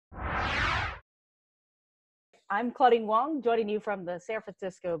I'm Claudine Wong, joining you from the San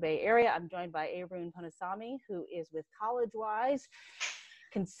Francisco Bay Area. I'm joined by Arun Punasamy, who is with CollegeWise,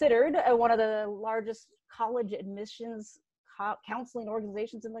 considered one of the largest college admissions counseling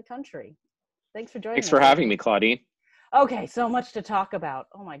organizations in the country. Thanks for joining us. Thanks for having me, Claudine. Okay, so much to talk about.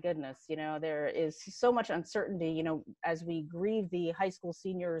 Oh my goodness, there is so much uncertainty, as we grieve the high school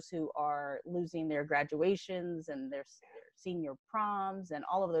seniors who are losing their graduations and their senior proms and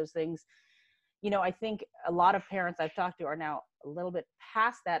all of those things. I think a lot of parents I've talked to are now a little bit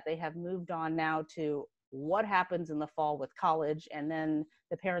past that. They have moved on now to what happens in the fall with college. And then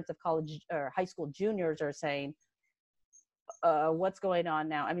the parents of college or high school juniors are saying, what's going on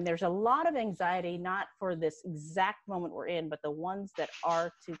now? I mean, there's a lot of anxiety, not for this exact moment we're in, but the ones that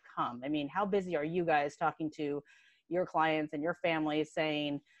are to come. I mean, how busy are you guys talking to your clients and your families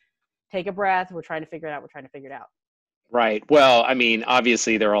saying, take a breath, we're trying to figure it out, we're trying to figure it out? Right. Well, I mean,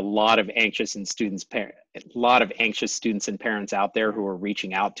 obviously there are a lot of anxious students and parents out there who are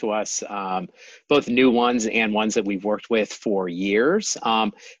reaching out to us, both new ones and ones that we've worked with for years.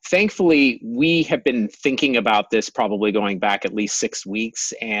 Thankfully, we have been thinking about this probably going back at least 6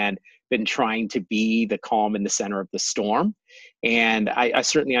 weeks and been trying to be the calm in the center of the storm. And I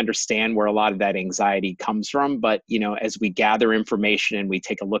certainly understand where a lot of that anxiety comes from. But, as we gather information and we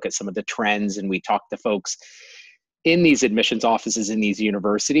take a look at some of the trends and we talk to folks in these admissions offices in these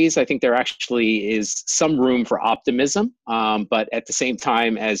universities, I think there actually is some room for optimism. But at the same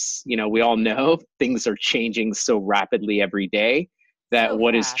time, as we all know, things are changing so rapidly every day that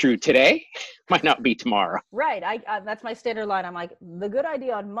what is true today might not be tomorrow. Right. That's my standard line. I'm like, the good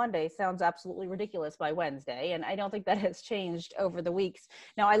idea on Monday sounds absolutely ridiculous by Wednesday. And I don't think that has changed over the weeks.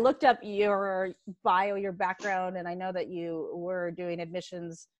 Now, I looked up your bio, your background, and I know that you were doing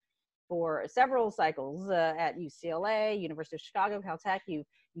admissions for several cycles at UCLA, University of Chicago, Caltech. You've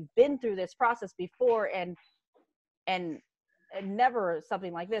been through this process before, and never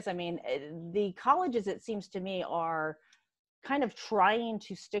something like this. I mean, the colleges, it seems to me, are kind of trying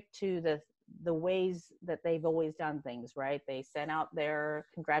to stick to the ways that they've always done things, right? They sent out their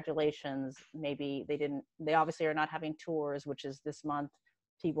congratulations. Maybe they obviously are not having tours, which is this month.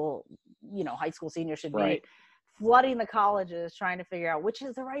 People, high school seniors should be flooding the colleges trying to figure out which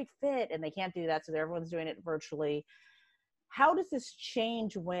is the right fit, and they can't do that, so everyone's doing it virtually. How does this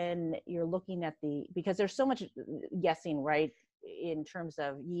change when you're looking at because there's so much guessing, right, in terms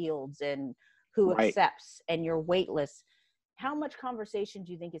of yields and who accepts and your wait list? How much conversation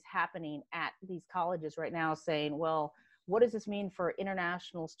do you think is happening at these colleges right now saying, well, what does this mean for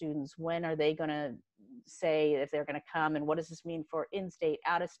international students? When are they going to say if they're going to come? And what does this mean for in-state,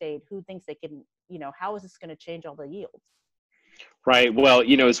 out-of-state? Who thinks they can, how is this going to change all the yields? Right. Well,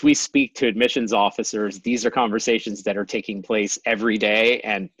 as we speak to admissions officers, these are conversations that are taking place every day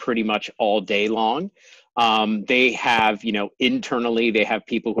and pretty much all day long. They have, internally, they have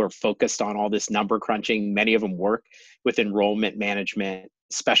people who are focused on all this number crunching. Many of them work with enrollment management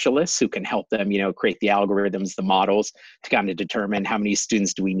specialists who can help them, create the algorithms, the models to kind of determine how many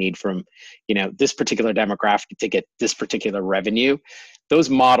students do we need from, this particular demographic to get this particular revenue. Those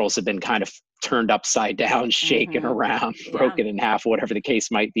models have been kind of turned upside down, shaken around, broken in half, whatever the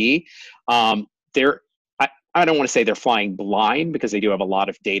case might be. I don't want to say they're flying blind because they do have a lot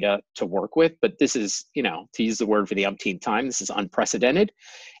of data to work with, but this is, to use the word for the umpteenth time, this is unprecedented.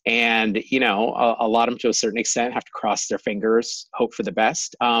 And, a lot of them to a certain extent have to cross their fingers, hope for the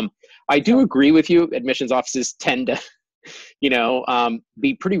best. I do agree with you. Admissions offices tend to,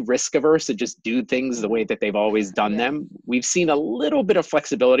 be pretty risk averse to just do things the way that they've always done them. We've seen a little bit of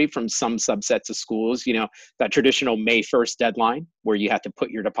flexibility from some subsets of schools, that traditional May 1st deadline where you have to put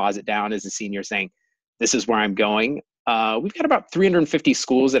your deposit down as a senior saying, this is where I'm going. We've got about 350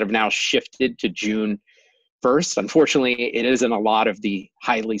 schools that have now shifted to June 1st. Unfortunately, it isn't a lot of the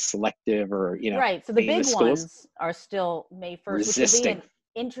highly selective or, right. So the big schools ones are still May 1st, resisting. Which would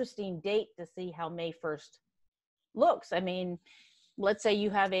be an interesting date to see how May 1st looks. I mean, let's say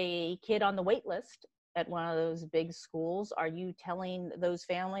you have a kid on the wait list at one of those big schools. Are you telling those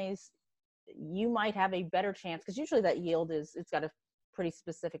families you might have a better chance? Because usually that yield it's got a pretty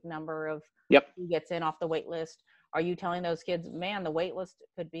specific number of who gets in off the wait list. Are you telling those kids, man, the wait list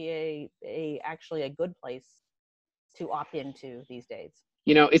could be actually a good place to opt into these days?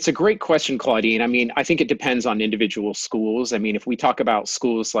 It's a great question, Claudine. I mean, I think it depends on individual schools. I mean, if we talk about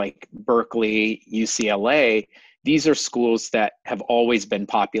schools like Berkeley, UCLA, these are schools that have always been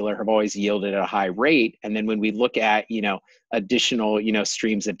popular, have always yielded at a high rate. And then when we look at, additional,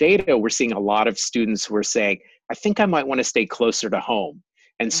 streams of data, we're seeing a lot of students who are saying, I think I might want to stay closer to home.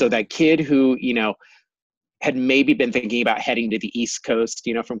 And so that kid who, had maybe been thinking about heading to the East Coast,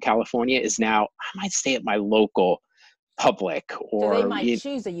 from California, is now, I might stay at my local public, So they or might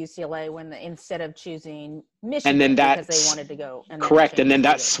choose a UCLA instead of choosing and then Michigan because they that's wanted to go, and then it correct. And changes then to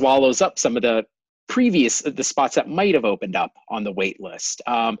that yours. swallows up some of the spots that might have opened up on the wait list.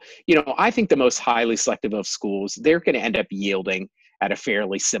 I think the most highly selective of schools, they're going to end up yielding at a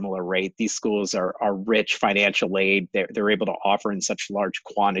fairly similar rate. These schools are rich financial aid. They're able to offer in such large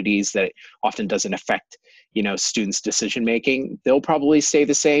quantities that it often doesn't affect, students' decision making. They'll probably stay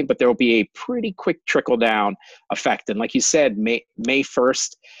the same, but there will be a pretty quick trickle down effect. And like you said, May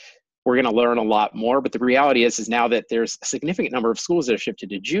 1st, we're going to learn a lot more. But the reality is now that there's a significant number of schools that have shifted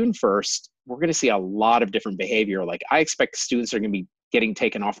to June 1st, we're going to see a lot of different behavior. Like, I expect students are going to be getting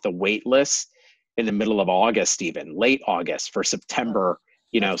taken off the wait list in the middle of August, even late August, for September,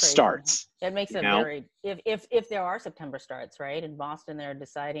 That's crazy. starts. It makes it very, if there are September starts, right? In Boston, they're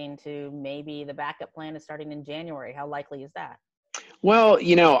deciding to, maybe the backup plan is starting in January. How likely is that? Well,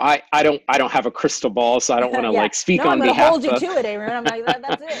 I don't have a crystal ball, so I don't want to Yeah. speak No, I'm on going to behalf hold you of. to it, Aaron. I'm like,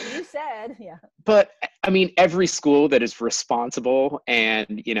 that's it. You said, yeah. But I mean, every school that is responsible and,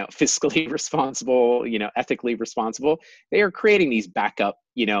 fiscally responsible, ethically responsible, they are creating these backup,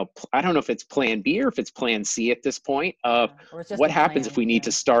 I don't know if it's plan B or if it's plan C at this point of Or it's just what a happens if plan. we need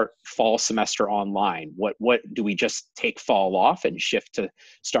to start fall semester online? What do we just take fall off and shift to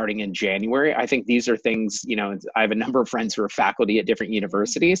starting in January? I think these are things, I have a number of friends who are faculty at different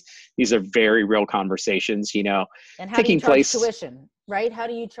universities. These are very real conversations, And how do you taking charge place. tuition, right? How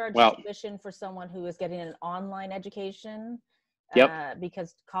do you charge Well, tuition for someone who is getting an online education? yep.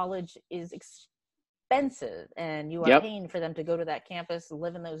 Because college is expensive, and you are Yep. paying for them to go to that campus,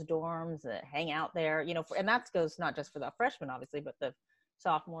 live in those dorms, hang out there, and that goes not just for the freshmen, obviously, but the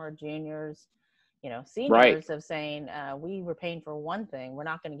sophomore, juniors, Right. seniors, of saying, we were paying for one thing. We're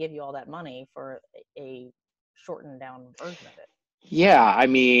not going to give you all that money for a shortened down version of it. Yeah, I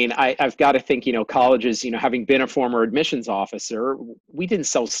mean, I've got to think, colleges, having been a former admissions officer, we didn't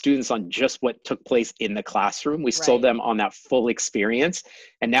sell students on just what took place in the classroom. We sold Right. them on that full experience.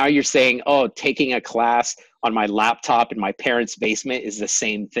 And now you're saying, oh, taking a class on my laptop in my parents' basement is the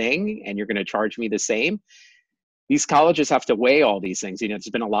same thing, and you're going to charge me the same. These colleges have to weigh all these things. There's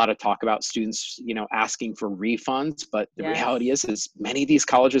been a lot of talk about students, asking for refunds, but the Yes. reality is many of these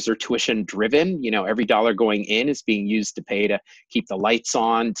colleges are tuition driven. Every dollar going in is being used to pay to keep the lights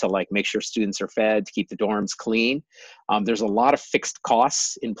on, to make sure students are fed, to keep the dorms clean. There's a lot of fixed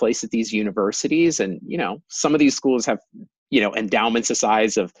costs in place at these universities. And, some of these schools have, endowments the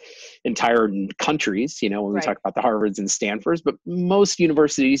size of entire countries, when we Right. talk about the Harvards and Stanfords, but most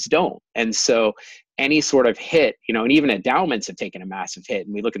universities don't. And so any sort of hit, and even endowments have taken a massive hit.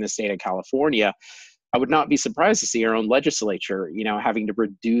 And we look in the state of California, I would not be surprised to see our own legislature, having to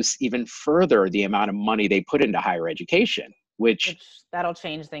reduce even further the amount of money they put into higher education, which that'll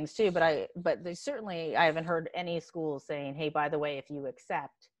change things too. But they certainly, I haven't heard any schools saying, hey, by the way, if you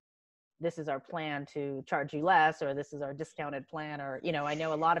accept, this is our plan to charge you less, or this is our discounted plan. Or, I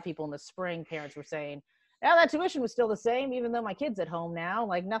know a lot of people in the spring, parents were saying, now that tuition was still the same, even though my kid's at home now,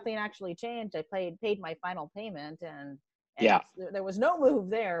 nothing actually changed. I paid my final payment, and yeah, there was no move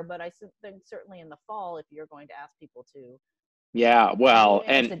there. But I think certainly in the fall, if you're going to ask people to, yeah, well,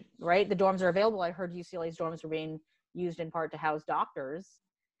 and the dorms are available. I heard UCLA's dorms are being used in part to house doctors.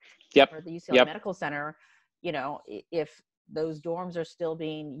 Yep. Or the UCLA Medical Center. If those dorms are still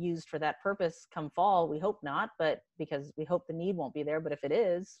being used for that purpose come fall, we hope not, but because we hope the need won't be there. But if it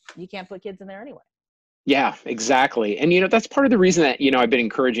is, you can't put kids in there anyway. Yeah, exactly. And, that's part of the reason that, I've been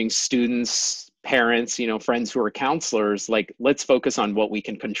encouraging students, parents, friends who are counselors, let's focus on what we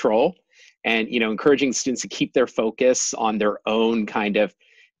can control, and, encouraging students to keep their focus on their own kind of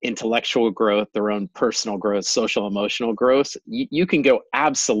intellectual growth, their own personal growth, social, emotional growth. You can go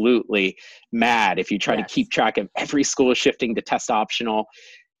absolutely mad if you try to keep track of every school shifting to test optional,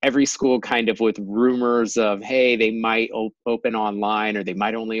 every school kind of with rumors of, hey, they might open online, or they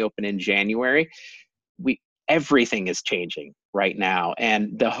might only open in January. Everything is changing right now.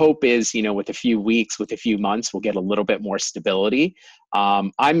 And the hope is, with a few weeks, with a few months, we'll get a little bit more stability.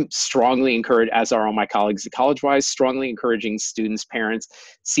 I'm strongly encouraged, as are all my colleagues at College-Wise, strongly encouraging students, parents,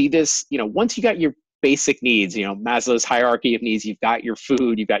 see this, once you got your basic needs, Maslow's hierarchy of needs, you've got your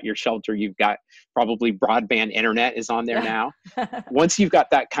food, you've got your shelter, you've got probably broadband internet is on there now. Once you've got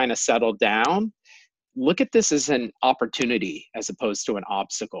that kind of settled down, look at this as an opportunity as opposed to an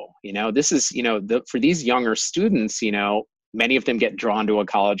obstacle. This is, for these younger students, many of them get drawn to a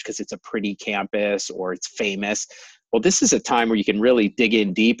college because it's a pretty campus or it's famous. well, this is a time where you can really dig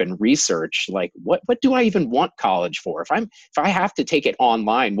in deep and research, like, what do I even want college for? If I have to take it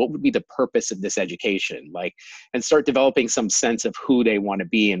online, what would be the purpose of this education? Like, and start developing some sense of who they want to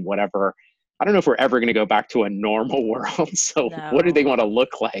be and whatever. I don't know if we're ever going to go back to a normal world. So what do they No, want to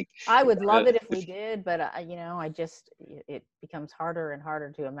look like? I would love it if we If did, but it becomes harder and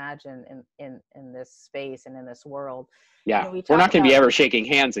harder to imagine in this space and in this world. Yeah, We we're talk not going to be about. ever shaking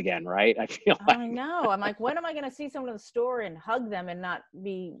hands again, right? I feel like. I know. I'm like, when am I going to see someone in the store and hug them and not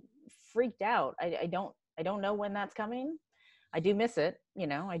be freaked out? I don't know when that's coming. I do miss it.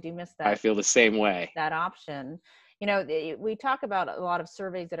 I do miss I that feel the same way. that option. We talk about a lot of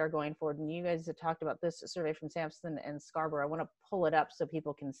surveys that are going forward, and you guys have talked about this survey from Sampson and Scarborough. I want to pull it up so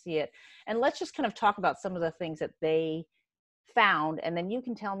people can see it. And let's just kind of talk about some of the things that they found, and then you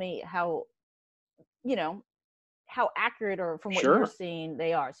can tell me you know, how accurate or from what you're Sure. seeing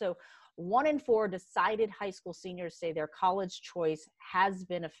they are. So 1 in 4 decided high school seniors say their college choice has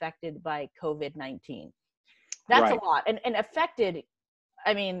been affected by COVID-19. That's a Right. lot. And affected,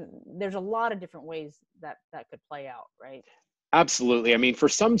 I mean, there's a lot of different ways that could play out, right? Absolutely. I mean, for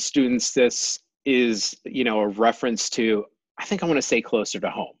some students, this is, a reference to, I think I want to stay closer to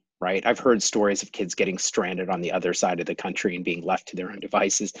home, right? I've heard stories of kids getting stranded on the other side of the country and being left to their own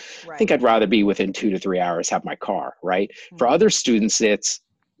devices. I think Right. I'd rather be within 2 to 3 hours, have my car, right? For Hmm. other students, it's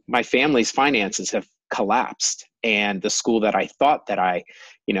my family's finances have collapsed. And the school that I thought that I,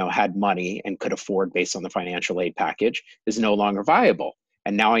 had money and could afford based on the financial aid package is no longer viable.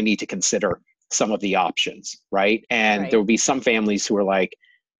 And now I need to consider some of the options, right? And there Right. will be some families who are like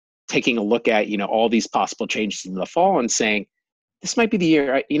taking a look at, all these possible changes in the fall and saying, this might be the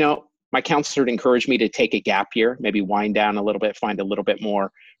year. My counselor encouraged me to take a gap year, maybe wind down a little bit, find a little bit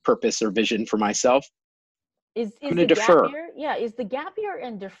more purpose or vision for myself. Is I'm is going the to gap defer. year? Yeah, is the gap year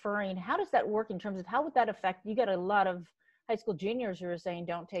and deferring, how does that work in terms of how would that affect, you got a lot of high school juniors who are saying,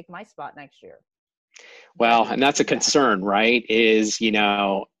 don't take my spot next year. What Well, do and you that's a see that? concern, right?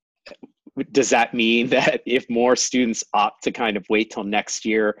 Does that mean that if more students opt to kind of wait till next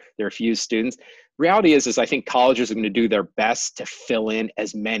year, there are few students? Reality is I think colleges are going to do their best to fill in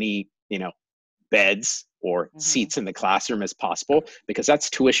as many, beds or Hmm. seats in the classroom as possible, because that's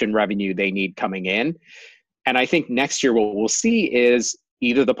tuition revenue they need coming in. And I think next year what we'll see is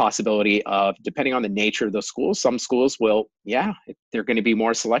either the possibility of, depending on the nature of the schools, some schools will, yeah, they're going to be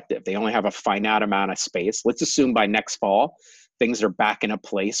more selective. They only have a finite amount of space. Let's assume by next fall, things are back in a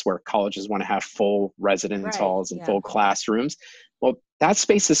place where colleges want to have full residence Right. halls and Yeah. full classrooms. Well, that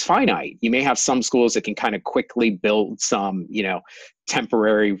space is finite. You may have some schools that can kind of quickly build some,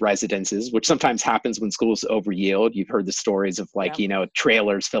 temporary residences, which sometimes happens when schools overyield. You've heard the stories of like, Yep.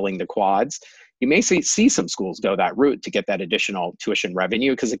 trailers filling the quads. You may see some schools go that route to get that additional tuition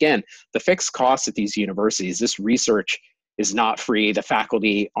revenue. Because again, the fixed costs at these universities, this research is not free. The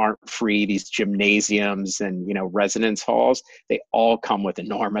faculty aren't free. These gymnasiums and residence halls, they all come with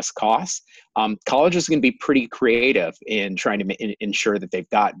enormous costs. Colleges are going to be pretty creative in trying to ensure that they've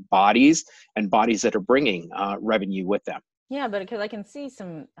got bodies that are bringing revenue with them. Yeah, but because I can see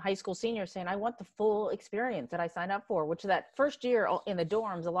some high school seniors saying, I want the full experience that I signed up for, which that first year in the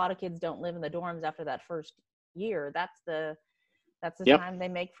dorms, a lot of kids don't live in the dorms after that first year. That's the Yep. time they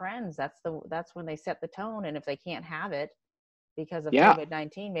make friends. That's when they set the tone. And if they can't have it because of Yeah.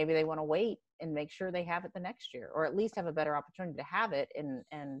 COVID-19, maybe they want to wait and make sure they have it the next year, or at least have a better opportunity to have it.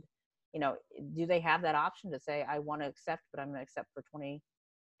 And do they have that option to say, I want to accept, but I'm going to accept for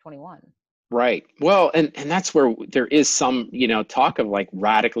 2021? Right. Well, and that's where there is some, talk of like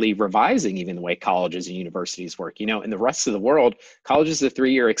radically revising even the way colleges and universities work. In the rest of the world, college is a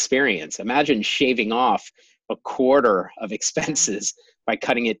 3-year experience. Imagine shaving off a quarter of Yeah. expenses by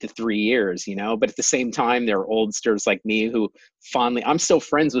cutting it to 3 years, but at the same time, there are oldsters like me who I'm still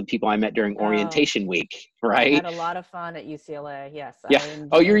friends with people I met during Oh, orientation week, I had right? a lot of fun at UCLA. Yes, Yeah.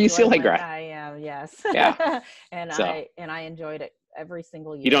 Oh, you're a enjoyed UCLA my. grad. I am. Yes, Yeah. and So I enjoyed it every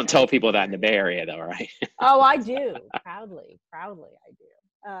single you year and don't every tell people single that in the period. Bay Area though, right? Oh, I do proudly, proudly. I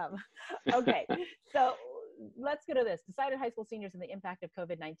do. Okay, so let's go to this. Decided high school seniors and the impact of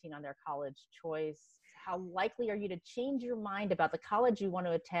COVID-19 on their college choice. How likely are you to change your mind about the college you want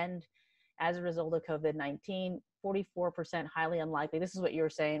to attend as a result of COVID-19? 44% highly unlikely. This is what you were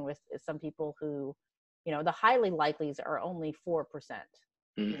saying with some people who, the highly likelies are only 4%.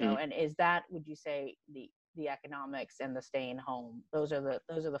 Hmm. And is that, would you say, the economics and the staying home? Those are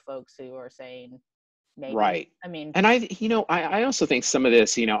the folks who are saying maybe. Right. I mean, And I also think some of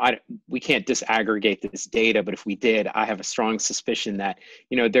this, we can't disaggregate this data, but if we did, I have a strong suspicion that,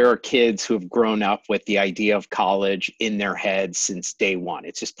 there are kids who have grown up with the idea of college in their heads since day one.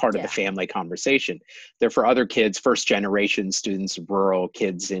 It's just part of the yeah, family conversation. Therefore, other kids, first generation students, rural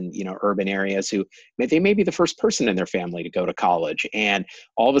kids in, urban areas who they may be the first person in their family to go to college. And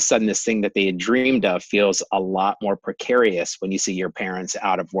all of a sudden, this thing that they had dreamed of feels a lot more precarious when you see your parents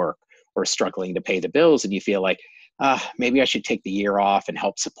out of work or struggling to pay the bills, and you feel like, maybe I should take the year off and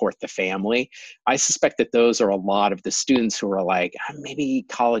help support the family. I suspect that those are a lot of the students who are like, maybe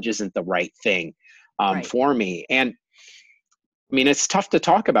college isn't the right thing right. for me. And I mean, it's tough to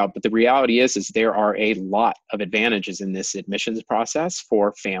talk about, but the reality is there are a lot of advantages in this admissions process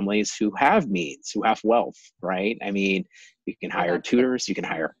for families who have means, who have wealth, right? I mean, you can Well, hire that's the, tutors, you can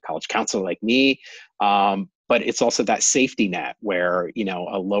hire a college counselor like me, but it's also that safety net where,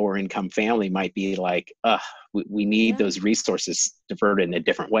 a lower income family might be like, we need yeah, those resources diverted in a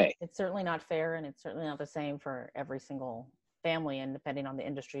different way. it's certainly not fair, and it's certainly not the same for every single family, and depending on the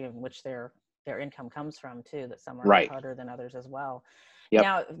industry in which their income comes from too, that some are hit Right. harder than others as well. Yep.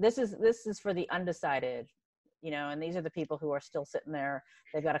 Now, this is for the undecided, and these are the people who are still sitting there.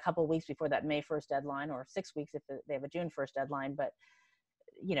 They've got a couple of weeks before that May 1st deadline, or 6 weeks if they have a June 1st deadline, but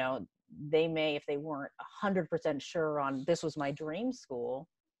they may, if they weren't 100% sure on this was my dream school,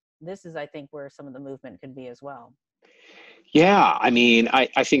 this is, I think, where some of the movement could be as well. Yeah, I mean, I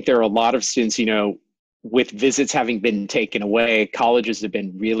think there are a lot of students, with visits having been taken away, colleges have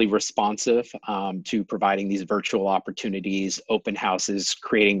been really responsive to providing these virtual opportunities, open houses,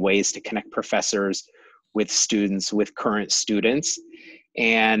 creating ways to connect professors with students, with current students.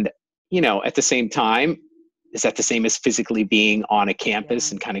 And, at the same time, is that the same as physically being on a Yeah.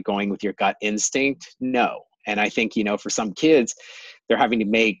 campus and kind of going with your gut instinct? No. And I think, for some kids, they're having to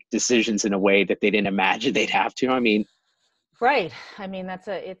make decisions in a way that they didn't imagine they'd have to. I mean, Right. I mean, it's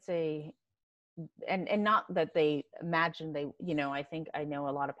a, and not that they imagine they, I think I know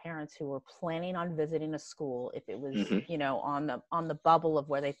a lot of parents who were planning on visiting a school if it was, mhm. on the bubble of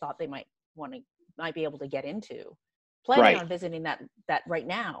where they thought they might be able to get into, planning Right. on visiting that right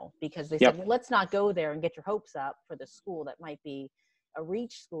now, because they said, Yep. well, let's not go there and get your hopes up for the school that might be a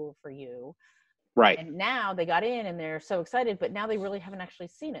reach school for you. Right. And now they got in and they're so excited, but now they really haven't actually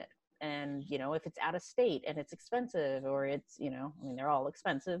seen it. And if it's out of state and it's expensive, or it's, I mean, they're all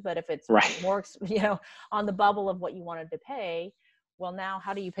expensive, but if it's Right. more on the bubble of what you wanted to pay, well, now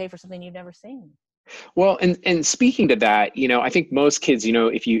how do you pay for something you've never seen? Well, and speaking to that, I think most kids,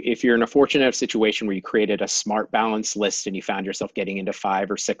 if you're in a fortunate situation where you created a smart balance list and you found yourself getting into 5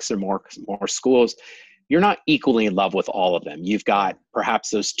 or 6 or more schools, you're not equally in love with all of them. You've Yeah. got perhaps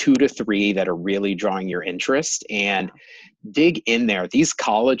those 2 to 3 that are really drawing your interest, and Yeah. dig in there. These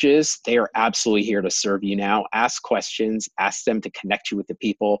colleges, they are absolutely here to serve you now. Ask questions, ask them to connect you with the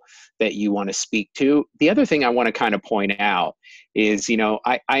people that you want to speak to. The other thing I want to kind of point out is,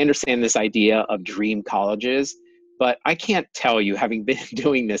 I understand this idea of dream colleges, but I can't tell you, having been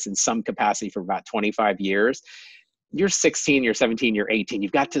doing this in some capacity for about 25 years, you're 16, you're 17, you're 18,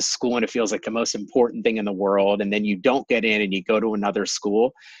 you've got to school and it feels like the most important thing in the world. And then you don't get in and you go to another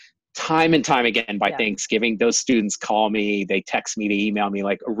school. Time and time again by Yeah. Thanksgiving, those students call me, they text me, they email me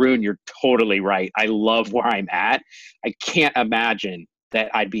like, Arun, you're totally right. I love where I'm at. I can't imagine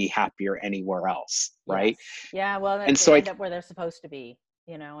that I'd be happier anywhere else. Right. Yes. Yeah. Well, And they so I end up where they're supposed to be,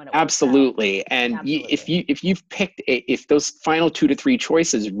 and it works out. absolutely. And Absolutely. if you've picked, if those final 2 to 3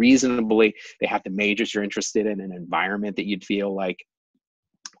 choices reasonably, they have the majors you're interested in, an environment that you'd feel like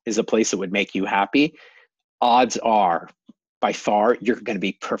is a place that would make you happy, odds are by far you're going to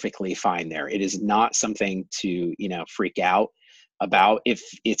be perfectly fine there. It is not something to freak out about. If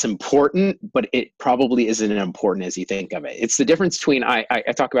it's important, but it probably isn't as important as you think of it. It's the difference between, I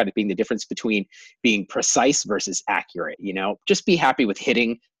talk about it being the difference between being precise versus accurate. Just be happy with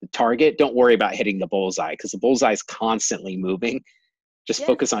hitting the target. Don't worry about hitting the bullseye, because the bullseye is constantly moving. Just Yes.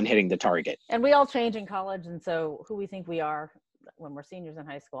 focus on hitting the target. And we all change in college, and so who we think we are when we're seniors in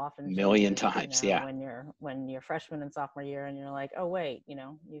high school often Million changes, times, yeah. when you're freshman and sophomore year, and you're like, oh wait,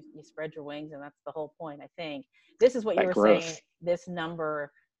 you spread your wings, and that's the whole point. I think this is what you That were saying, growth. this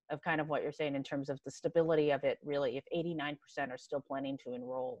number of kind of what you're saying in terms of the stability of it. Really, if 89% are still planning to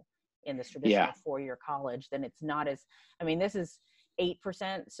enroll in this Yeah. traditional 4-year college, then it's not as, I mean, this is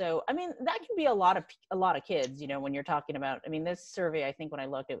 8%. So, I mean, that can be a lot of kids, when you're talking about, I mean, this survey, I think when I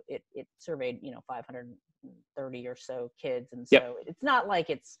looked, it surveyed, 530 or so kids. And Yep. so it's not like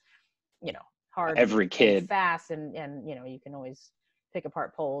it's, hard Every and kid. fast and, you can always pick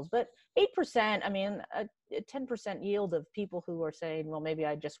apart polls, but 8%, I mean, a 10% yield of people who are saying, well, maybe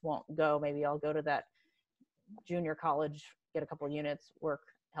I just won't go. Maybe I'll go to that junior college, get a couple of units, work,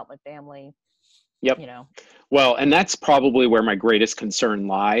 help my family. Yep. You know. Well, and that's probably where my greatest concern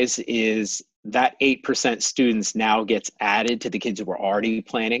lies, is that 8% students now gets added to the kids who were already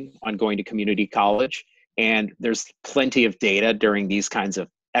planning on going to community college. And there's plenty of data during these kinds of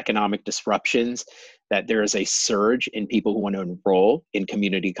economic disruptions that there is a surge in people who want to enroll in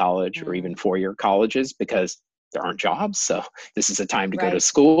community college or even four-year colleges because there aren't jobs. So this is a time to go to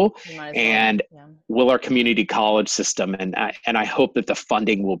school. And will our community college system, and I hope that the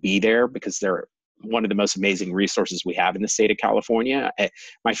funding will be there, because they're one of the most amazing resources we have in the state of California.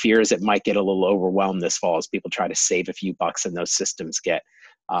 My fear is it might get a little overwhelmed this fall as people try to save a few bucks and those systems get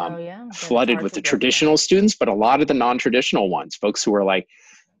flooded with the traditional students, but a lot of the non-traditional ones, folks who are like,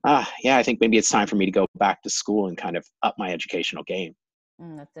 yeah, I think maybe it's time for me to go back to school and kind of up my educational game.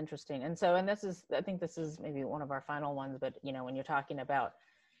 That's interesting. And so, and this is, I think this is maybe one of our final ones, but you know, when you're talking about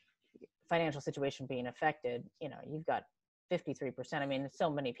financial situation being affected, you know, you've got 53%. I mean, so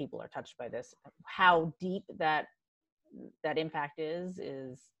many people are touched by this. How deep that impact is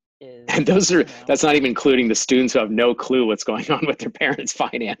and those are, that's not even including the students who have no clue what's going on with their parents'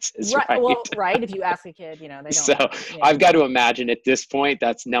 finances. Right. Right. Well, right. If you ask a kid, you know, they don't. So I've got to imagine at this point,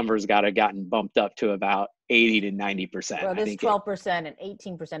 that's numbers got to gotten bumped up to about 80 to 90%. Well, there's 12% and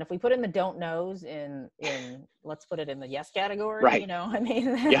 18%. If we put in the don't knows in let's put it in the yes category, right. You know, I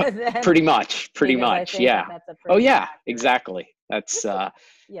mean, yep. pretty much. Yeah. Oh yeah, exactly. That's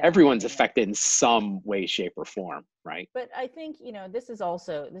everyone's affected in some way, shape, or form, right? But I think, you know, this is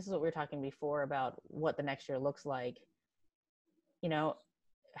what we were talking before about what the next year looks like. You know,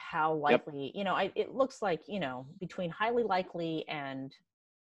 how likely, you know, it looks like, you know, between highly likely and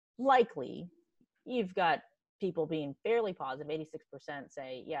likely, you've got people being fairly positive. 86%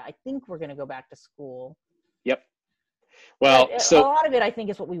 say, yeah, I think we're going to go back to school. Yep. Well, so a lot of it, I think,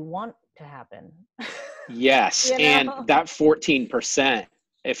 is what we want to happen. Yes. You know? And that 14%,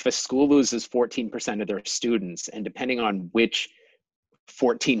 if a school loses 14% of their students, and depending on which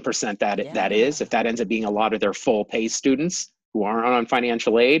 14% that is, if that ends up being a lot of their full pay students who aren't on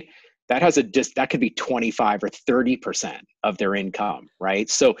financial aid, that could be 25 or 30% of their income, right?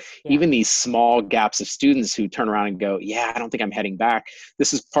 So even these small gaps of students who turn around and go, yeah, I don't think I'm heading back.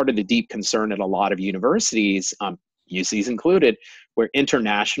 This is part of the deep concern at a lot of universities, UC's included, where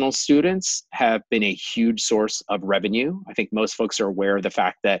international students have been a huge source of revenue. I think most folks are aware of the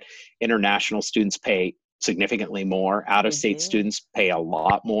fact that international students pay significantly more. Out-of-state students pay a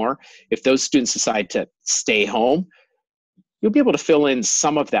lot more. If those students decide to stay home, you'll be able to fill in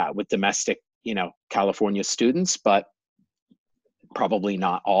some of that with domestic, you know, California students, but probably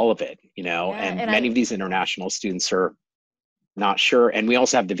not all of it, you know, and many of these international students are not sure. And we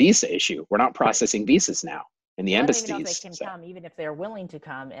also have the visa issue. We're not processing visas now in the embassies. I don't even know if they can come, even if they're willing to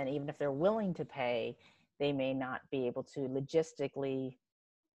come, and even if they're willing to pay, they may not be able to logistically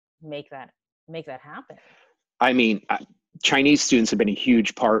make that happen. I mean, Chinese students have been a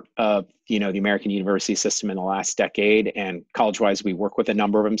huge part of, you know, the American university system in the last decade, and college-wise, we work with a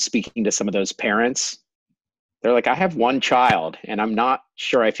number of them. Speaking to some of those parents, they're like, I have one child and I'm not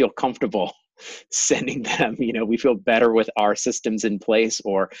sure I feel comfortable sending them. You know, we feel better with our systems in place,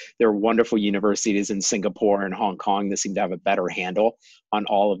 or there are wonderful universities in Singapore and Hong Kong that seem to have a better handle on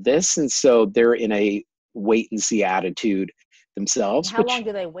all of this. And so they're in a wait and see attitude themselves. How long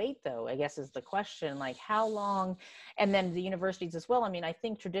do they wait, though, I guess is the question. Like, how long? And then the universities as well. I mean, I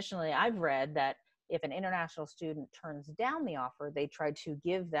think traditionally I've read that if an international student turns down the offer, they try to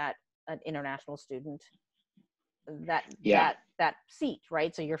give that an international student that seat,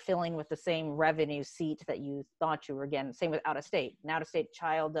 right? So you're filling with the same revenue seat that you thought you were getting. Same with out of state. An out of state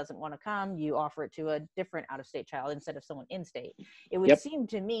child doesn't want to come, you offer it to a different out of state child instead of someone in state. It would seem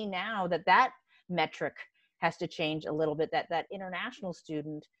to me now that metric has to change a little bit, that international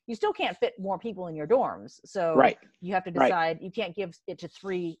student, you still can't fit more people in your dorms. So you have to decide, you can't give it to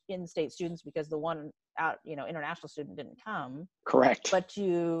 3 in-state students because the one out, you know, international student didn't come. Correct. But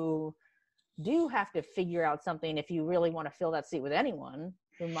you do have to figure out something if you really want to fill that seat with anyone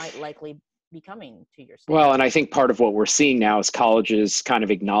who might likely be coming to your state. Well, and I think part of what we're seeing now is colleges kind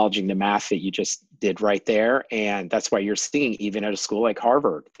of acknowledging the math that you just did right there. And that's why you're seeing, even at a school like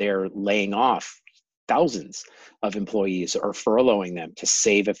Harvard, they're laying off thousands of employees or furloughing them to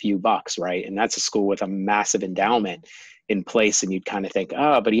save a few bucks, right? And that's a school with a massive endowment in place. And you'd kind of think,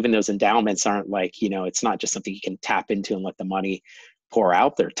 oh, but even those endowments aren't like, you know, it's not just something you can tap into and let the money pour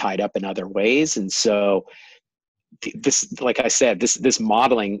out. They're tied up in other ways. And so this, like I said, this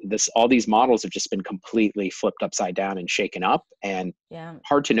modeling, all these models have just been completely flipped upside down and shaken up, and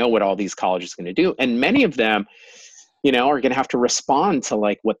hard to know what all these colleges are going to do. And many of them, are going to have to respond to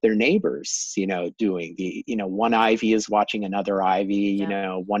like what their neighbors, doing. One Ivy is watching another Ivy,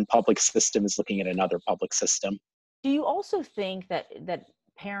 Yeah. one public system is looking at another public system. Do you also think that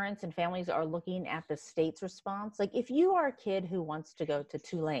parents and families are looking at the state's response? Like if you are a kid who wants to go to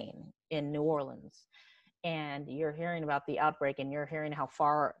Tulane in New Orleans and you're hearing about the outbreak and you're hearing how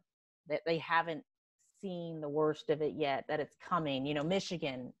far that they haven't seen the worst of it yet, that it's coming,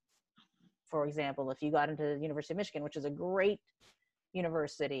 Michigan, for example, if you got into the University of Michigan, which is a great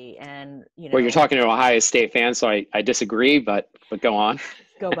university, and Well, you're talking to an Ohio State fan, so I disagree, but go on.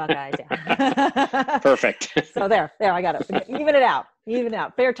 Go Buckeyes, yeah. Perfect. So there, I got it. Even it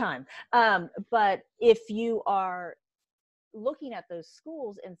out, fair time. But if you are looking at those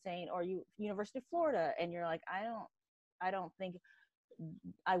schools and saying, or University of Florida, and you're like, I don't think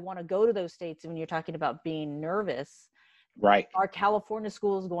I want to go to those states. When you're talking about being nervous, right? Are California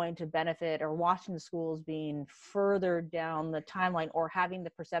schools going to benefit, or Washington schools being further down the timeline, or having the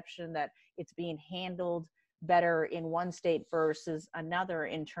perception that it's being handled better in one state versus another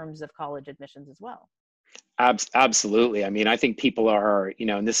in terms of college admissions as well? Absolutely. I mean, I think people are,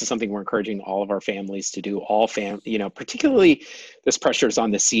 and this is something we're encouraging all of our families to do. Particularly this pressure is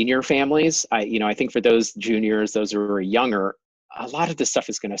on the senior families. I think for those juniors, those who are younger, a lot of this stuff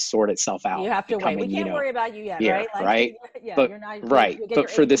is going to sort itself out. You have to wait. We can't worry about you yet, right? Like, right. Yeah, but you're not, right. you'll get But your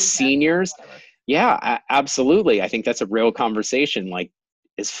for the AP test, seniors, whatever. yeah, absolutely. I think that's a real conversation. Like,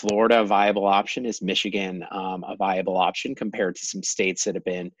 is Florida a viable option? Is Michigan a viable option compared to some states that have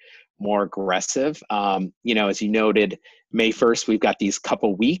been more aggressive? As you noted, May 1st, we've got these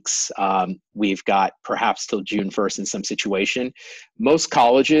couple weeks. We've got perhaps till June 1st in some situation. Most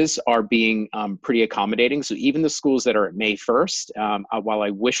colleges are being pretty accommodating. So even the schools that are at May 1st, while I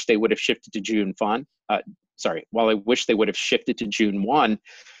wish they would have shifted to June 1,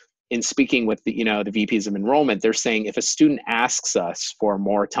 in speaking with the VPs of enrollment, they're saying if a student asks us for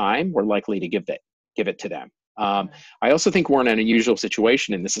more time, we're likely to give it to them. I also think we're in an unusual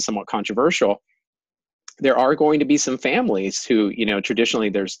situation, and this is somewhat controversial. There are going to be some families who,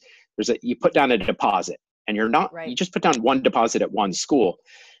 traditionally you put down a deposit, and you just put down one deposit at one school.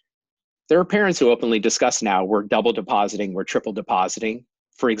 There are parents who openly discuss now, we're double depositing, we're triple depositing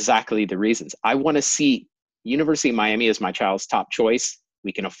for exactly the reasons. I want to see University of Miami as my child's top choice.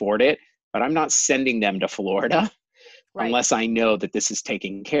 We can afford it, but I'm not sending them to Florida unless I know that this is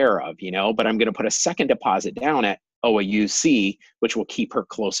taken care of, but I'm going to put a second deposit down at OAUC, which will keep her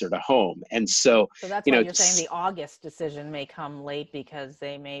closer to home. And so that's why you're saying the August decision may come late, because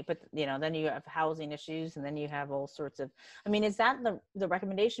they may, but then you have housing issues, and then you have all sorts of, is that the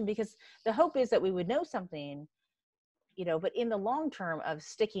recommendation? Because the hope is that we would know something, but in the long term of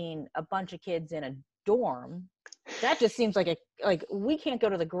sticking a bunch of kids in a dorm, that just seems like we can't go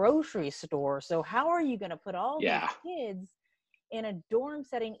to the grocery store. So how are you going to put all these kids in a dorm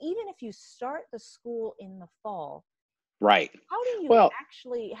setting, even if you start the school in the fall? Right. How do you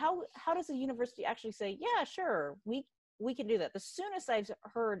actually, how does the university actually say, yeah, sure, we can do that? The soonest I've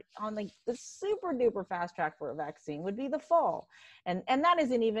heard on the super duper fast track for a vaccine would be the fall. And that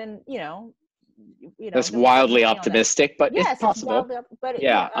isn't even, that's wildly optimistic, but yes, it's possible. But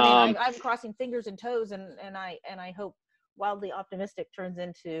yeah, I'm crossing fingers and toes, and I hope wildly optimistic turns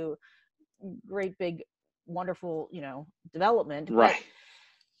into great big wonderful development. Right.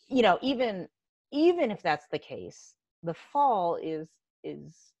 But even if that's the case, the fall is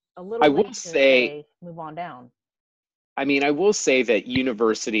a little late to say move on down. I will say that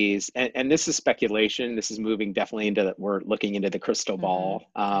universities, and this is speculation, this is moving definitely we're looking into the crystal ball.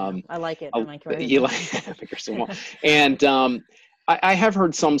 I like it. You like the crystal ball. And I have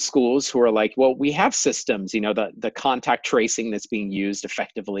heard some schools who are like, well, we have systems, the contact tracing that's being used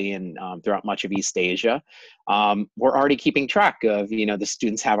effectively and throughout much of East Asia. We're already keeping track of, the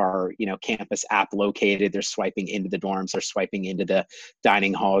students have our, campus app located. They're swiping into the dorms, they're swiping into the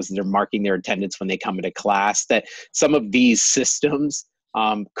dining halls, and they're marking their attendance when they come into class. That some of these systems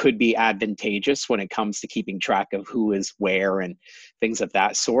could be advantageous when it comes to keeping track of who is where and things of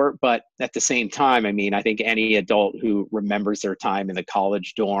that sort. But at the same time, I think any adult who remembers their time in the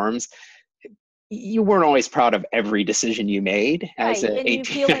college dorms, you weren't always proud of every decision you made as an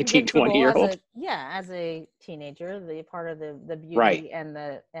 18, 19, 20-year-old. As a teenager, the part of the beauty and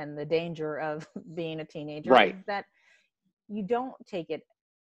the danger of being a teenager is that you don't take it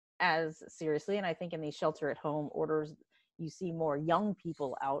as seriously. And I think in these shelter at home orders, you see more young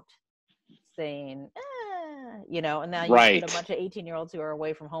people out saying, and now you get a bunch of 18-year-olds who are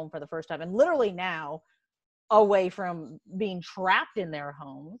away from home for the first time, and literally now away from being trapped in their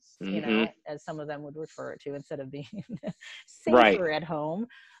homes, as some of them would refer it to, instead of being safer at home.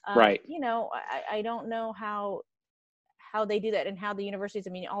 I don't know how how they do that, and how the universities,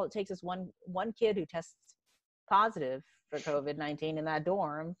 I mean, all it takes is one kid who tests positive for COVID-19 in that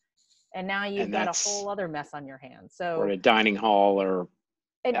dorm, and now you've And got a that's, whole other mess on your hands. or So, a dining hall, or,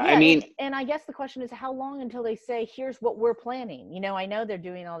 and I yeah, mean, and I guess the question is, how long until they say, here's what we're planning? I know they're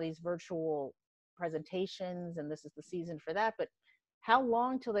doing all these virtual presentations, and this is the season for that, but how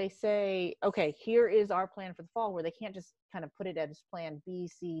long till they say, okay, here is our plan for the fall, where they can't just kind of put it as plan B,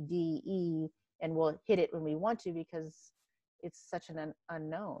 C, D, E, and we'll hit it when we want to, because it's such an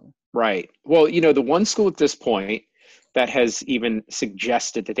unknown. right. Well, the one school at this point that has even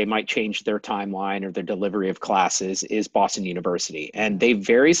suggested that they might change their timeline or their delivery of classes is Boston University. And they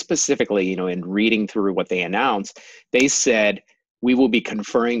very specifically, in reading through what they announced, they said, we will be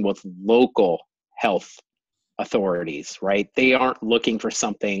conferring with local health authorities, right? They aren't looking for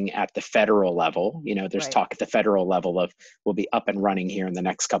something at the federal level. There's Right. talk at the federal level of, we'll be up and running here in the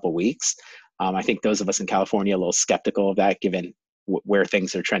next couple of weeks. I think those of us in California are a little skeptical of that, given where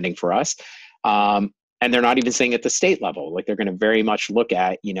things are trending for us. And they're not even saying at the state level. Like, they're going to very much look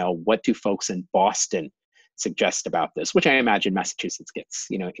at, what do folks in Boston suggest about this, which I imagine Massachusetts gets,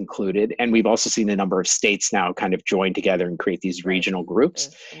 included. And we've also seen a number of states now kind of join together and create these Right. regional groups.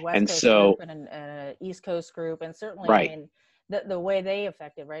 There's West And Coast so, group and an East Coast group, and certainly, I right, mean, the way they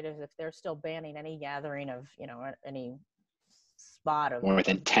affect it, right, is if they're still banning any gathering of, any spot of more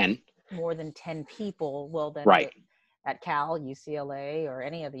than 10. more than 10 people, well, then Right. at Cal, UCLA, or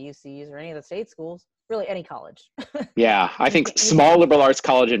any of the UCs, or any of the state schools, really any college. Yeah, I You think can't, small liberal arts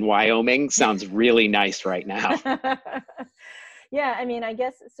college in Wyoming sounds really nice right now. yeah, I mean, I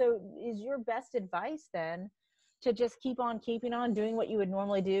guess, so is your best advice then to just keep on keeping on doing what you would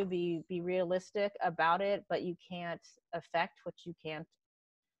normally do, be realistic about it, but you can't affect what you can't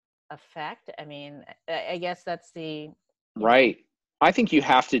affect? I mean, I guess that's Right. I think you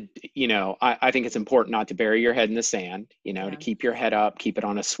have to, I think it's important not to bury your head in the sand, to yeah, keep your head up, keep it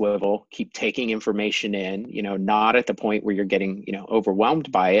on a swivel, keep taking information in, not at the point where you're getting,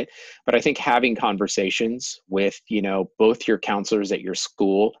 overwhelmed by it. But I think having conversations with, both your counselors at your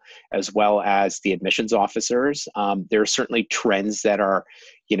school, as well as the admissions officers, there are certainly trends that are,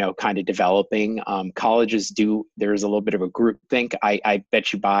 kind of developing. Colleges there's a little bit of a group think. I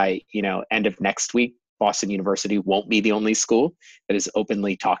bet you by, end of next week, Boston University won't be the only school that is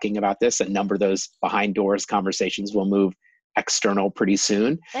openly talking about this. A number of those behind doors conversations will move external pretty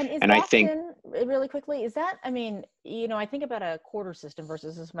soon. And is And I think, Boston, really quickly, is that, I mean, I think about a quarter system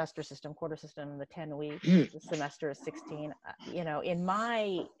versus a semester system. Quarter system, the 10 weeks, the semester is 16. In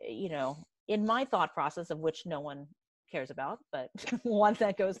my thought process, of which no one cares about, but one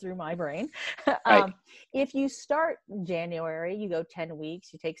that goes through my brain. right, If you start January, you go 10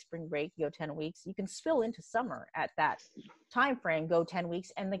 weeks, you take spring break, you go 10 weeks, you can spill into summer at that time frame, go 10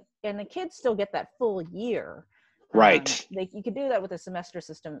 weeks, and the kids still get that full year. right. You could do that with a semester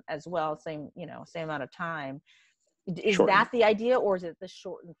system as well, same amount of time. Is Sure. that the idea, or is it the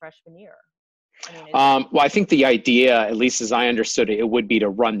shortened freshman year? I mean, Well, I think the idea, at least as I understood it, it would be to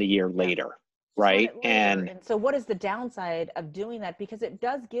run the year later, just run right? it later. And And so what is the downside of doing that? Because it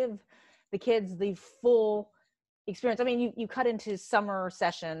does give the kids the full experience. I mean, you cut into summer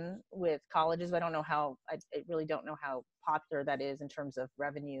session with colleges. I really don't know how popular that is in terms of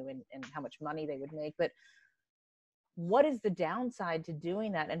revenue and how much money they would make. But what is the downside to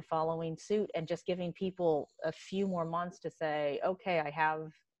doing that and following suit and just giving people a few more months to say, okay, I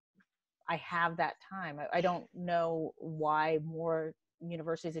have that time. I don't know why more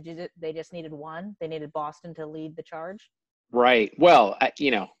universities did it. They just needed one. They needed Boston to lead the charge. right. Well,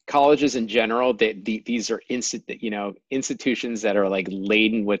 colleges in general, these are institutions that are like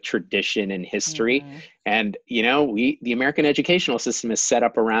laden with tradition and history. Mm-hmm. And, the American educational system is set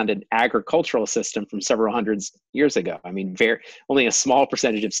up around an agricultural system from several hundreds years ago. I mean, only a small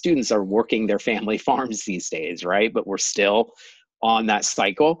percentage of students are working their family farms these days, right? But we're still on that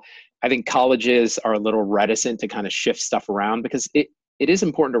cycle. I think colleges are a little reticent to kind of shift stuff around, because it is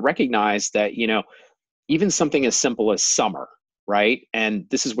important to recognize that, even something as simple as summer, right? And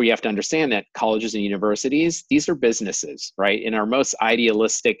this is where you have to understand that colleges and universities, these are businesses, right? In our most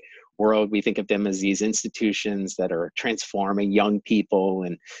idealistic world, we think of them as these institutions that are transforming young people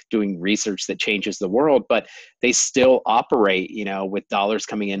and doing research that changes the world, but they still operate, with dollars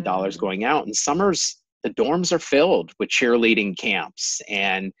coming in, dollars going out. And the dorms are filled with cheerleading camps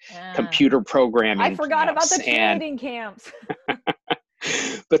and computer programming I forgot about camps the cheerleading camps.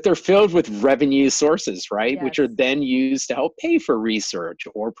 but they're filled with revenue sources, right? Which Yes. are then used to help pay for research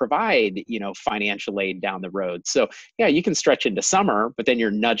or provide, financial aid down the road. So yeah, you can stretch into summer, but then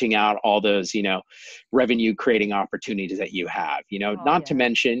you're nudging out all those, revenue creating opportunities that you have, Oh, not to yeah.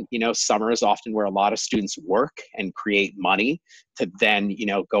 mention, summer is often where a lot of students work and create money to then,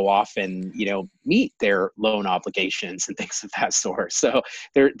 go off and, meet their loan obligations and things of that sort. So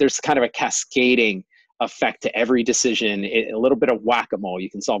there's kind of a cascading effect to every decision, a little bit of whack-a-mole. You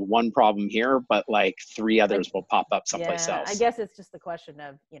can solve one problem here, but like three I, others will pop up someplace yeah, I else. guess it's just the question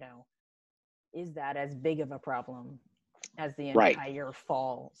of, is that as big of a problem as the Right. entire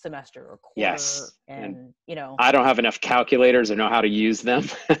fall semester or quarter? Yes. And And, I don't have enough calculators or know how to use them to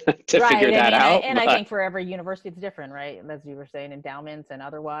figure right. I that mean, out. I But think for every university it's different, right? As you were saying, endowments and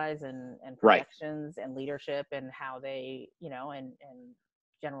otherwise, and right. projections and leadership and how they, and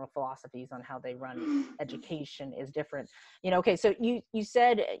general philosophies on how they run education is different. Okay, so you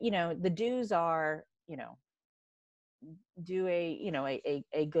said, the dues are, do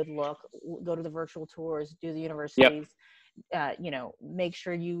a good look, go to the virtual tours, do the Yep. universities, make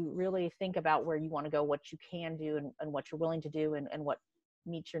sure you really think about where you want to go, what you can do, and what you're willing to do, and what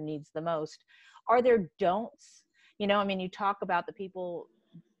meets your needs the most. Are there don'ts? I mean, you talk about the people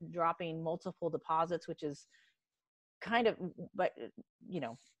dropping multiple deposits, which is kind of, but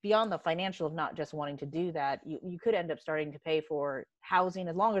beyond the financial of not just wanting to do that, you could end up starting to pay for housing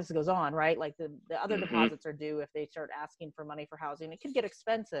as long as it goes on, right? Like the other Hmm. deposits are due if they start asking for money for housing. It could get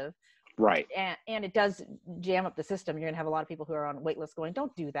expensive, Right. and it does jam up the system. You're gonna have a lot of people who are on wait lists going,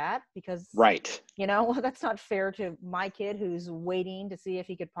 don't do that, because Right. that's not fair to my kid who's waiting to see if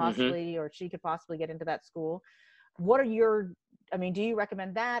he could Hmm. possibly or she could possibly get into that school. What are your, I mean, do you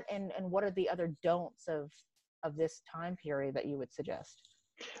recommend that, and what are the other don'ts of this time period that you would suggest?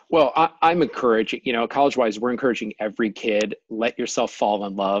 Well, I'm encouraging, college-wise, we're encouraging every kid, let yourself fall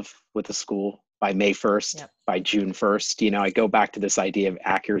in love with the school by May 1st, Yep. by June 1st. I go back to this idea of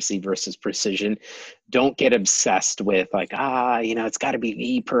accuracy versus precision. Don't get obsessed with like, it's got to be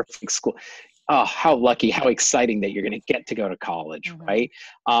the perfect school. Oh, how lucky, how exciting that you're going to get to go to college, Mm-hmm.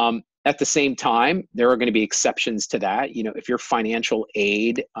 right? At the same time, there are going to be exceptions to that. If your financial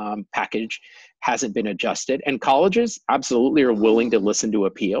aid package hasn't been adjusted, and colleges absolutely are willing to listen to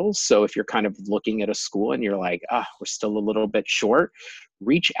appeals. So if you're kind of looking at a school and you're like, we're still a little bit short,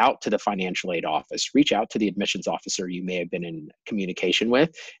 reach out to the financial aid office, reach out to the admissions officer you may have been in communication with,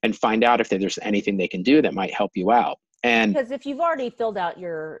 and find out if there's anything they can do that might help you out. And Because if you've already filled out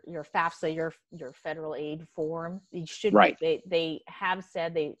your FAFSA, your federal aid form, you should be, right. they have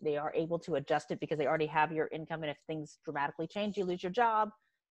said they are able to adjust it because they already have your income, and if things dramatically change, you lose your job,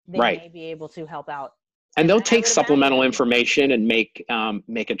 they Right. may be able to help out. And And they'll I take would supplemental imagine, information and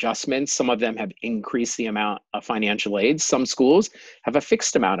make adjustments. Some of them have increased the amount of financial aid. Some schools have a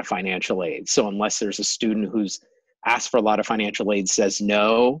fixed amount of financial aid. So unless there's a student who's asked for a lot of financial aid says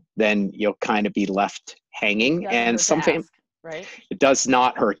no, then you'll kind of be left it hanging. doesn't And hurt to some ask, right? it does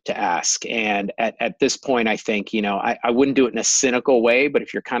not hurt to ask. And at this point, I think, I wouldn't do it in a cynical way, but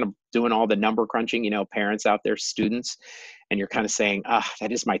if you're kind of doing all the number crunching, parents out there, students, and you're kind of saying,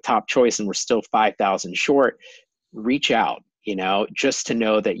 that is my top choice and we're still 5,000 short, reach out, just to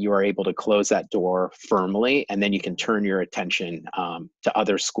know that you are able to close that door firmly, and then you can turn your attention to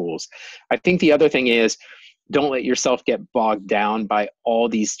other schools. I think the other thing is, don't let yourself get bogged down by all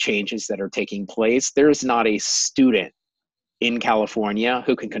these changes that are taking place. There is not a student in California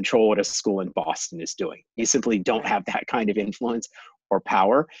who can control what a school in Boston is doing. You simply don't Right. have that kind of influence or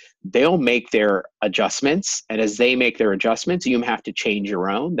power. They'll make their adjustments. And as they make their adjustments, you have to change your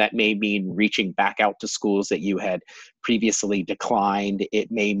own. That may mean reaching back out to schools that you had previously declined.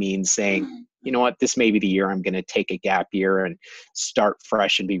 It may mean saying, you know what, this may be the year I'm going to take a gap year and start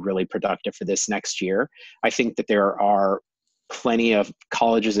fresh and be really productive for this next year. I think that there are plenty of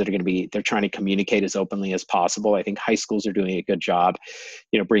colleges that are going to be, they're trying to communicate as openly as possible. I think high schools are doing a good job,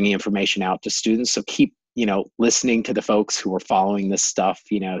 bringing information out to students. So keep, listening to the folks who are following this stuff,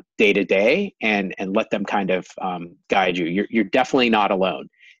 day to day, and let them kind of guide you. You're definitely not alone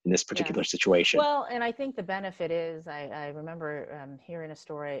in this particular Yes. situation. Well, and I think the benefit is, I remember hearing a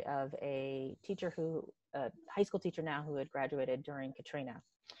story of a teacher a high school teacher now, who had graduated during Katrina.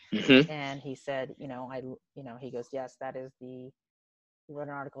 Hmm. And he said, he goes, yes, he wrote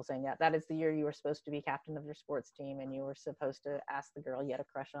an article saying that is the year you were supposed to be captain of your sports team, and you were supposed to ask the girl you had a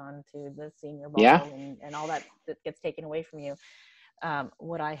crush on to the senior Yeah. ball, and all that gets taken away from you.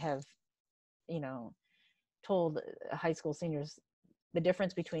 What I have, you know, told high school seniors, the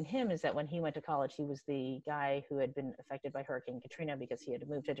difference between him is that when he went to college, he was the guy who had been affected by Hurricane Katrina because he had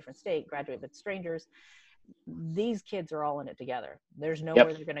moved to a different state, graduated with strangers. these kids are all in it together. There's Yep.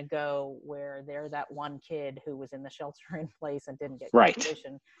 nowhere they're going to go where they're that one kid who was in the shelter in place and didn't get Right.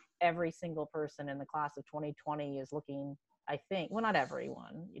 graduation. Every single person in the class of 2020 is looking, I think, well, not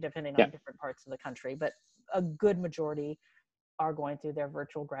everyone, depending on Yep. different parts of the country, but a good majority are going through their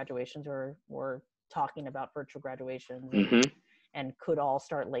virtual graduations, or talking about virtual graduations, and could all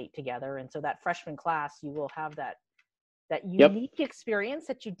start late together. And so that freshman class, you will have that Yep. unique experience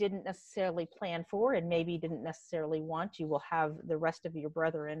that you didn't necessarily plan for and maybe didn't necessarily want. You will have the rest of your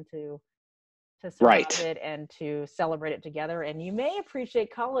brethren to surround Right. it and to celebrate it together. And you may appreciate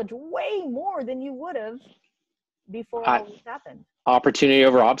college way more than you would have before all this happened. Opportunity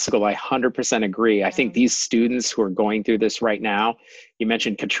over obstacle. I 100% agree. I think these students who are going through this right now, you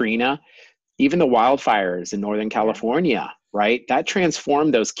mentioned Katrina, even the wildfires in Northern California, right? That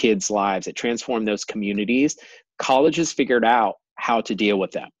transformed those kids' lives. It transformed those communities. Colleges figured out how to deal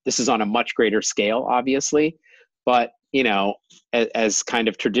with them. This is on a much greater scale, obviously, but you know, as kind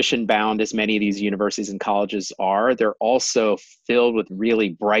of tradition bound as many of these universities and colleges are, they're also filled with really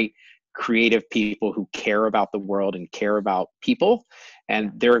bright, creative people who care about the world and care about people,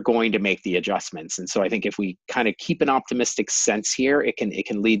 and they're going to make the adjustments. And so I think if we kind of keep an optimistic sense here, it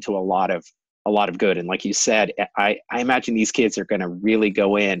can lead to a lot of good. And like you said, I imagine these kids are going to really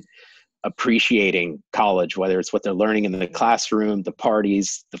go in appreciating college, whether it's what they're learning in the classroom, the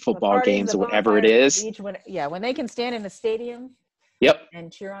parties, the football games, the or whatever it bonfires, is. when they can stand in a stadium Yep.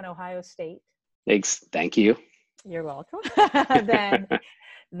 and cheer on Ohio State. Thank you. You're welcome.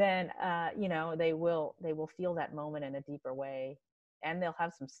 then you know, they will feel that moment in a deeper way, and they'll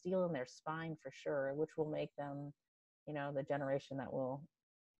have some steel in their spine for sure, which will make them, you know, the generation that will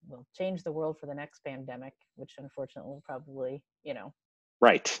change the world for the next pandemic, which unfortunately probably, you know,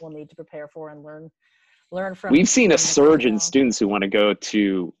 Right. we'll need to prepare for and learn from. We've seen a surge in students who want to go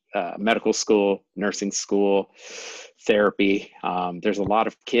to medical school, nursing school, therapy. There's a lot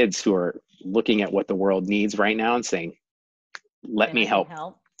of kids who are looking at what the world needs right now and saying, let me help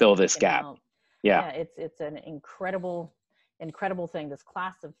fill this gap. Yeah, it's an incredible thing. This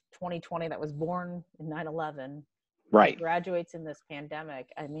class of 2020 that was born in 9/11, right, graduates in this pandemic.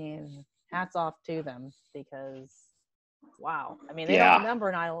 I mean, hats off to them, because wow. I mean, they don't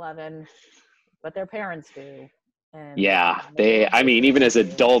remember 9/11, but their parents do. And I mean, even as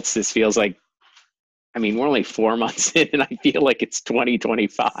adults, this feels like, I mean, we're only 4 months in and I feel like it's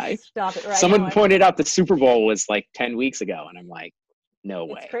 2025. Stop it right Someone now. pointed out the Super Bowl was like 10 weeks ago. And I'm like, no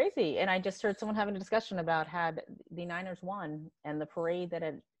way. It's crazy. And I just heard someone having a discussion about, had the Niners won and the parade that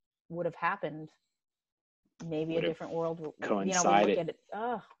it would have happened, maybe a different world coincided. You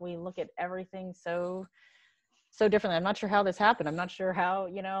know, we look at everything so differently. I'm not sure how this happened. I'm not sure how,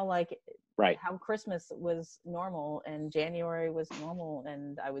 you know, like how Christmas was normal and January was normal,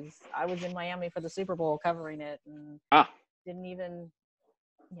 and I was in Miami for the Super Bowl covering it, and didn't even,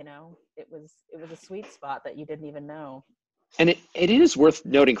 you know, it was a sweet spot that you didn't even know. And it is worth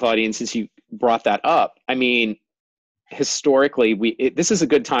noting, Claudine, since you brought that up, I mean, historically, this is a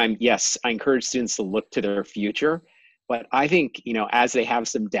good time. Yes, I encourage students to look to their future, but I think, you know, as they have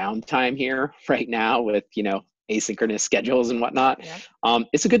some downtime here right now with, you know, asynchronous schedules and whatnot,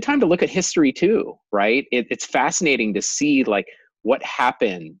 it's a good time to look at history too, right? It's fascinating to see like what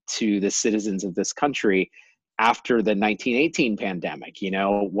happened to the citizens of this country after the 1918 pandemic. You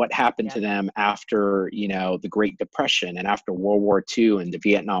know, what happened to them after, you know, the Great Depression and after World War II and the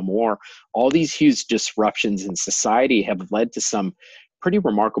Vietnam War. All these huge disruptions in society have led to some pretty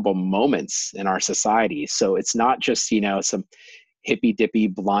remarkable moments in our society. So it's not just, you know, some hippy dippy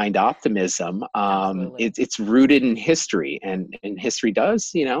blind optimism. It's rooted in history, and history does,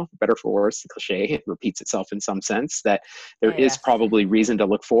 you know, better for worse, the cliche, it repeats itself in some sense, that there is probably reason to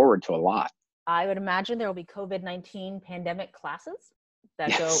look forward to a lot. I would imagine there will be COVID-19 pandemic classes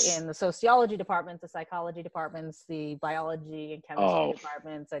that go in the sociology departments, the psychology departments, the biology and chemistry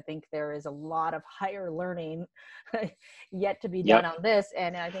departments. I think there is a lot of higher learning yet to be done on this.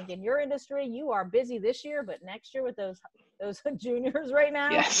 And I think in your industry, you are busy this year, but next year with those juniors right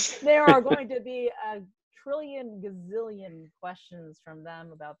now, there are going to be a trillion gazillion questions from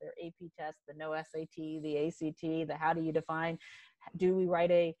them about their AP test, the no SAT, the ACT, the how do you define, do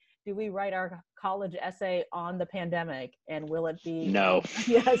we write our college essay on the pandemic, and will it be no?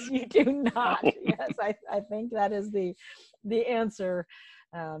 Yes, you do not. No. Yes, I think that is the answer,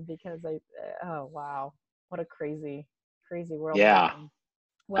 because oh wow, what a crazy world.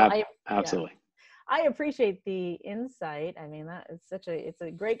 Well, absolutely. I appreciate the insight. I mean, that is it's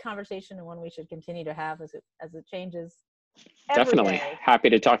a great conversation, and one we should continue to have as it changes. Definitely. Happy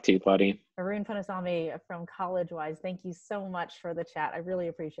to talk to you, Claudine. Arun Punasamy from College Wise, thank you so much for the chat. I really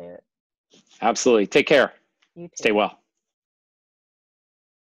appreciate it. Absolutely. Take care. You too. Stay well.